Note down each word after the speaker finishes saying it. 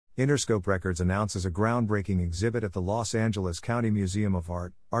Interscope Records announces a groundbreaking exhibit at the Los Angeles County Museum of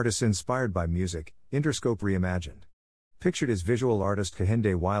Art, Artists Inspired by Music, Interscope Reimagined. Pictured is visual artist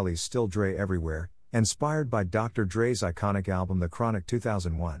Kehinde Wiley's Still Dre Everywhere, inspired by Dr. Dre's iconic album The Chronic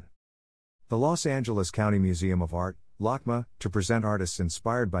 2001. The Los Angeles County Museum of Art, LACMA, to present artists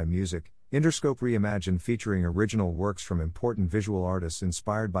inspired by music, Interscope Reimagined, featuring original works from important visual artists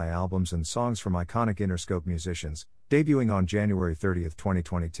inspired by albums and songs from iconic Interscope musicians, debuting on January 30,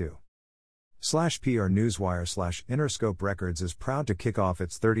 2022. /PR Newswire /Interscope Records is proud to kick off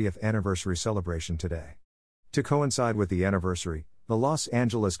its 30th anniversary celebration today. To coincide with the anniversary, the Los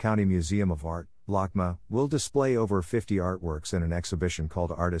Angeles County Museum of Art, LACMA, will display over 50 artworks in an exhibition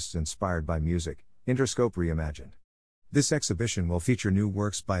called Artists Inspired by Music, Interscope Reimagined. This exhibition will feature new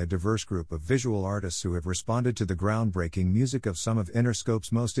works by a diverse group of visual artists who have responded to the groundbreaking music of some of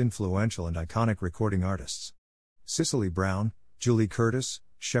Interscope's most influential and iconic recording artists. Cicely Brown, Julie Curtis,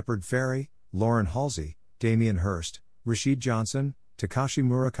 Shepard Fairey, Lauren Halsey, Damien Hirst, Rashid Johnson, Takashi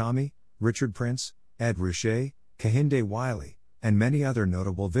Murakami, Richard Prince, Ed Ruscha, Kehinde Wiley, and many other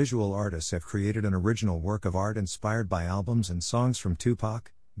notable visual artists have created an original work of art inspired by albums and songs from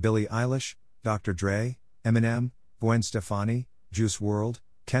Tupac, Billie Eilish, Dr. Dre, Eminem, Gwen Stefani, Juice WRLD,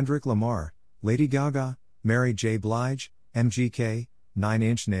 Kendrick Lamar, Lady Gaga, Mary J. Blige, MGK, Nine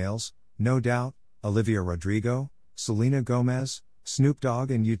Inch Nails, No Doubt, Olivia Rodrigo, Selena Gomez, Snoop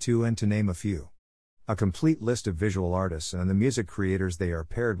Dogg and U2, and to name a few. A complete list of visual artists and the music creators they are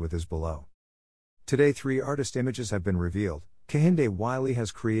paired with is below. Today 3 artist images have been revealed. Kehinde Wiley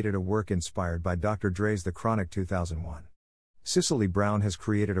has created a work inspired by Dr. Dre's The Chronic 2001. Cicely Brown has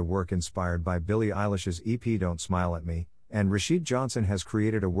created a work inspired by Billie Eilish's EP Don't Smile at Me, and Rashid Johnson has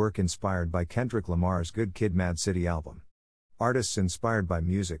created a work inspired by Kendrick Lamar's Good Kid Mad City album. Artists inspired by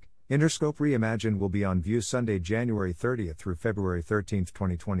music, Interscope Reimagined will be on view Sunday, January 30th through February 13,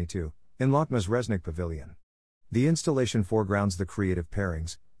 2022, in LACMA's Resnick Pavilion. The installation foregrounds the creative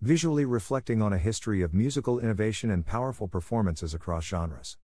pairings, visually reflecting on a history of musical innovation and powerful performances across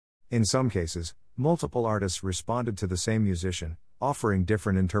genres. In some cases, multiple artists responded to the same musician, offering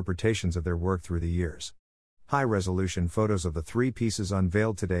different interpretations of their work through the years. High-resolution photos of the 3 pieces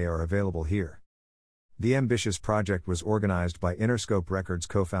unveiled today are available here. The ambitious project was organized by Interscope Records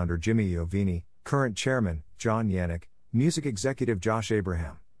co-founder Jimmy Iovine, current chairman, John Yannick, music executive Josh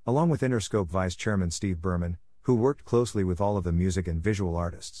Abraham, along with Interscope vice chairman Steve Berman, who worked closely with all of the music and visual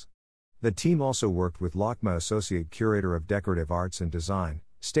artists. The team also worked with LACMA Associate Curator of Decorative Arts and Design,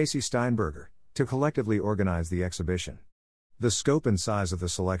 Stacy Steinberger, to collectively organize the exhibition. The scope and size of the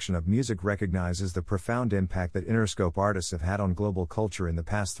selection of music recognizes the profound impact that Interscope artists have had on global culture in the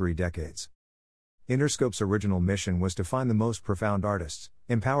past 3 decades. Interscope's original mission was to find the most profound artists,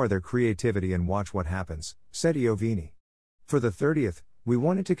 empower their creativity and watch what happens, said Iovine. For the 30th, we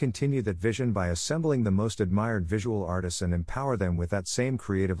wanted to continue that vision by assembling the most admired visual artists and empower them with that same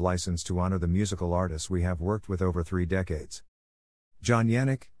creative license to honor the musical artists we have worked with over 3 decades. John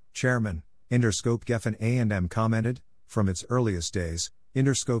Yannick, chairman, Interscope Geffen A&M commented, "From its earliest days,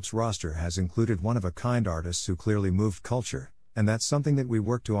 Interscope's roster has included one-of-a-kind artists who clearly moved culture, and that's something that we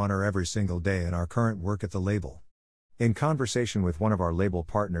work to honor every single day in our current work at the label." In conversation with one of our label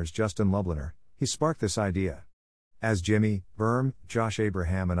partners, Justin Lubliner, he sparked this idea. As Jimmy, Berm, Josh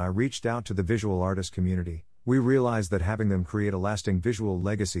Abraham and I reached out to the visual artist community, we realized that having them create a lasting visual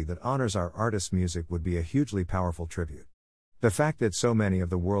legacy that honors our artists' music would be a hugely powerful tribute. The fact that so many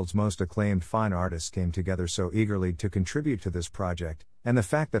of the world's most acclaimed fine artists came together so eagerly to contribute to this project, and the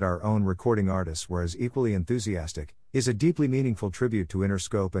fact that our own recording artists were as equally enthusiastic, is a deeply meaningful tribute to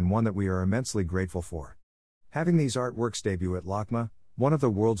Interscope and one that we are immensely grateful for. Having these artworks debut at LACMA, one of the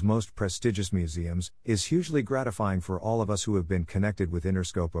world's most prestigious museums, is hugely gratifying for all of us who have been connected with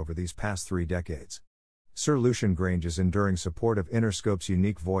Interscope over these past 3 decades. Sir Lucian Grange's enduring support of Interscope's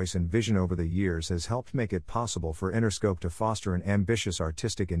unique voice and vision over the years has helped make it possible for Interscope to foster an ambitious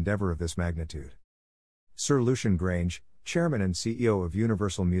artistic endeavor of this magnitude. Sir Lucian Grange, chairman and CEO of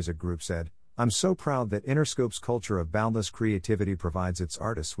Universal Music Group, said, "I'm so proud that Interscope's culture of boundless creativity provides its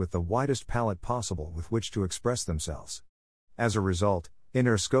artists with the widest palette possible with which to express themselves. As a result,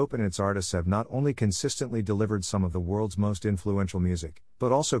 Interscope and its artists have not only consistently delivered some of the world's most influential music,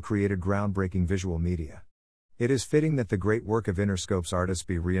 but also created groundbreaking visual media. It is fitting that the great work of Interscope's artists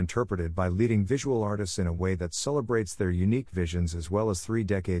be reinterpreted by leading visual artists in a way that celebrates their unique visions as well as 3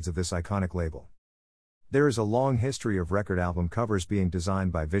 decades of this iconic label." There is a long history of record album covers being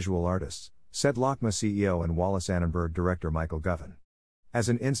designed by visual artists, said LACMA CEO and Wallace Annenberg director Michael Govan. As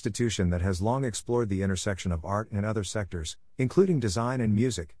an institution that has long explored the intersection of art and other sectors, including design and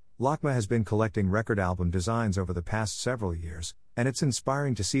music, LACMA has been collecting record album designs over the past several years, and it's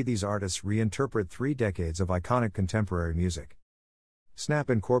inspiring to see these artists reinterpret 3 decades of iconic contemporary music. Snap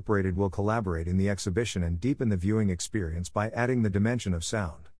Incorporated will collaborate in the exhibition and deepen the viewing experience by adding the dimension of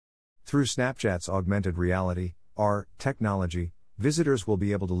sound. Through Snapchat's augmented reality, AR, technology, visitors will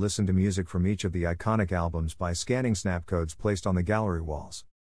be able to listen to music from each of the iconic albums by scanning snap codes placed on the gallery walls.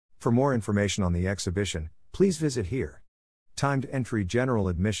 For more information on the exhibition, please visit here. Timed entry general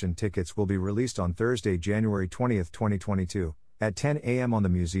admission tickets will be released on Thursday, January 20, 2022, at 10 a.m. on the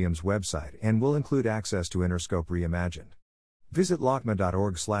museum's website and will include access to Interscope Reimagined. Visit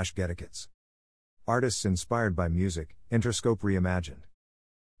lacma.org/gettickets. Artists inspired by music, Interscope Reimagined.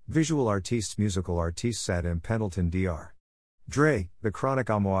 Visual artistes, musical artistes at in Pendleton, Dr. Dre, The Chronic,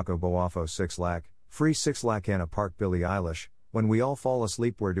 Amoako Boafo 6 Lakh, Free 6 Lakh, Anna Park, Billie Eilish, When We All Fall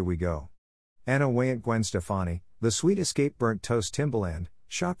Asleep Where Do We Go? Anna Wayant, Gwen Stefani, The Sweet Escape, Burnt Toast, Timbaland,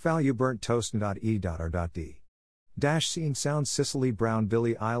 Shock Value, Burnt Toast, .e.r.d. Dash Scene Sounds, Cicely Brown,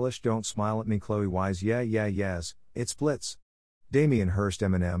 Billie Eilish, Don't Smile at Me, Chloe Wise, Yeah Yeah Yes, It's Blitz. Damien Hirst,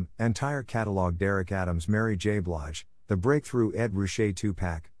 Eminem, Entire Catalog, Derek Adams, Mary J. Blige, The Breakthrough, Ed Ruscha,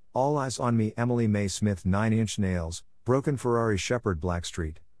 Tupac, All Eyes on Me, Emily May Smith, 9 Inch Nails, Broken Ferrari, Shepherd,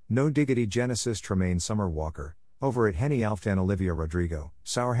 Blackstreet, No Diggity, Genesis, Tremaine, Summer Walker, Over It, Henny Alftan, Olivia Rodrigo,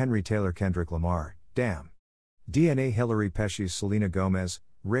 Sour, Henry Taylor, Kendrick Lamar, Damn. DNA, Hilary Pesci, Selena Gomez,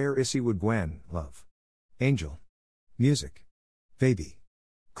 Rare, Issywood, Gwen, Love. Angel. Music. Baby.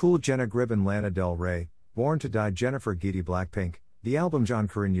 Cool, Jenna Gribbon, Lana Del Rey, Born to Die, Jennifer Geedy, Blackpink, The Album, John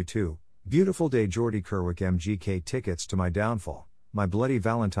Corinne, U2, Beautiful Day, Jordy Kerwick, MGK, Tickets to My Downfall, My Bloody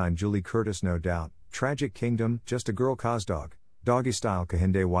Valentine, Julie Curtis, No Doubt, Tragic Kingdom, Just a Girl, Cosdog, Doggy Style,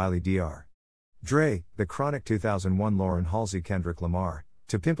 Kehinde Wiley, Dr. Dre, The Chronic, 2001, Lauren Halsey, Kendrick Lamar,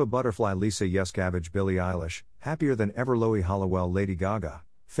 To Pimp a Butterfly, Lisa Yes, Cabbage, Billie Eilish, Happier Than Ever, Loie Hollowell, Lady Gaga,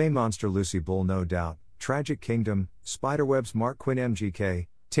 Fame Monster, Lucy Bull, No Doubt, Tragic Kingdom, Spiderwebs, Mark Quinn, MGK,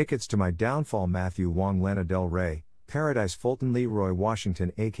 Tickets to My Downfall, Matthew Wong, Lana Del Rey, Paradise, Fulton, Leroy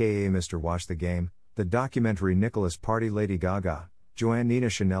Washington, aka Mr. Wash the Game, The Documentary, Nicholas Party, Lady Gaga, Joanne, Nina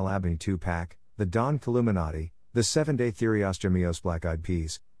Chanel, Abney, Tupac, The Don Killuminati, The 7 Day Theory, Ostramios, Black Eyed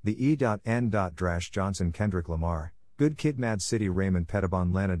Peas, The E.N. Drash Johnson, Kendrick Lamar, Good Kid, Mad City, Raymond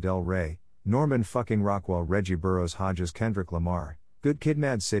Pettibon, Lana Del Rey, Norman fucking Rockwell, Reggie Burroughs, Hodges, Kendrick Lamar, Good Kid,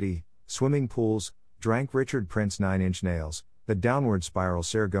 Mad City, Swimming Pools, Drank, Richard Prince, 9 Inch Nails, The Downward Spiral,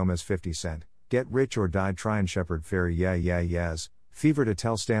 Sarah Gomez, 50 Cent, Get Rich or Die Tryin', Shepherd Ferry, Yeah Yeah Yes, Fever to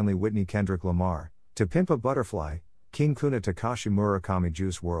Tell, Stanley Whitney, Kendrick Lamar, To Pimp a Butterfly, King Kuna, Takashi Murakami,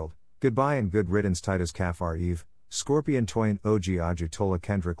 Juice WRLD, Goodbye and Good Riddance, Titus Kafar, Eve, Scorpion, Toyin, OG Ajutola,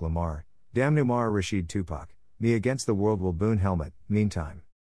 Kendrick Lamar, Damn Numar, Rashid, Tupac, Me Against the World, Will Boone, Helmet, Meantime.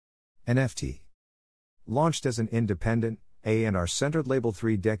 NFT. Launched as an independent, A&R centered label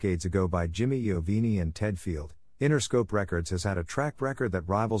 3 decades ago by Jimmy Iovine and Ted Field, Interscope Records has had a track record that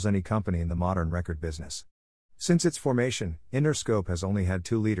rivals any company in the modern record business. Since its formation, Interscope has only had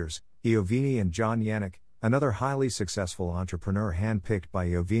 2 leaders, Iovine and John Yannick, another highly successful entrepreneur handpicked by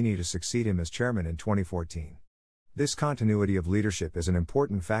Iovine to succeed him as chairman in 2014. This continuity of leadership is an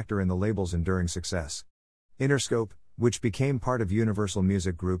important factor in the label's enduring success. Interscope, which became part of Universal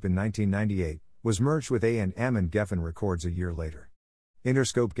Music Group in 1998, was merged with A&M and Geffen Records a year later.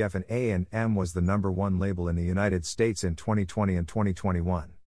 Interscope Geffen A&M was the #1 label in the United States in 2020 and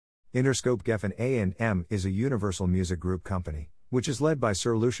 2021. Interscope Geffen A&M is a Universal Music Group company, which is led by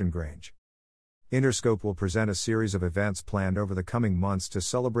Sir Lucian Grange. Interscope will present a series of events planned over the coming months to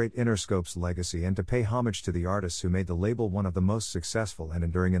celebrate Interscope's legacy and to pay homage to the artists who made the label one of the most successful and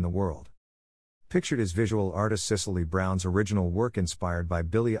enduring in the world. Pictured is visual artist Cicely Brown's original work inspired by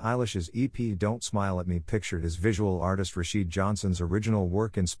Billie Eilish's EP Don't Smile at Me. Pictured is visual artist Rashid Johnson's original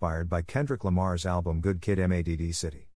work inspired by Kendrick Lamar's album Good Kid, Mad City.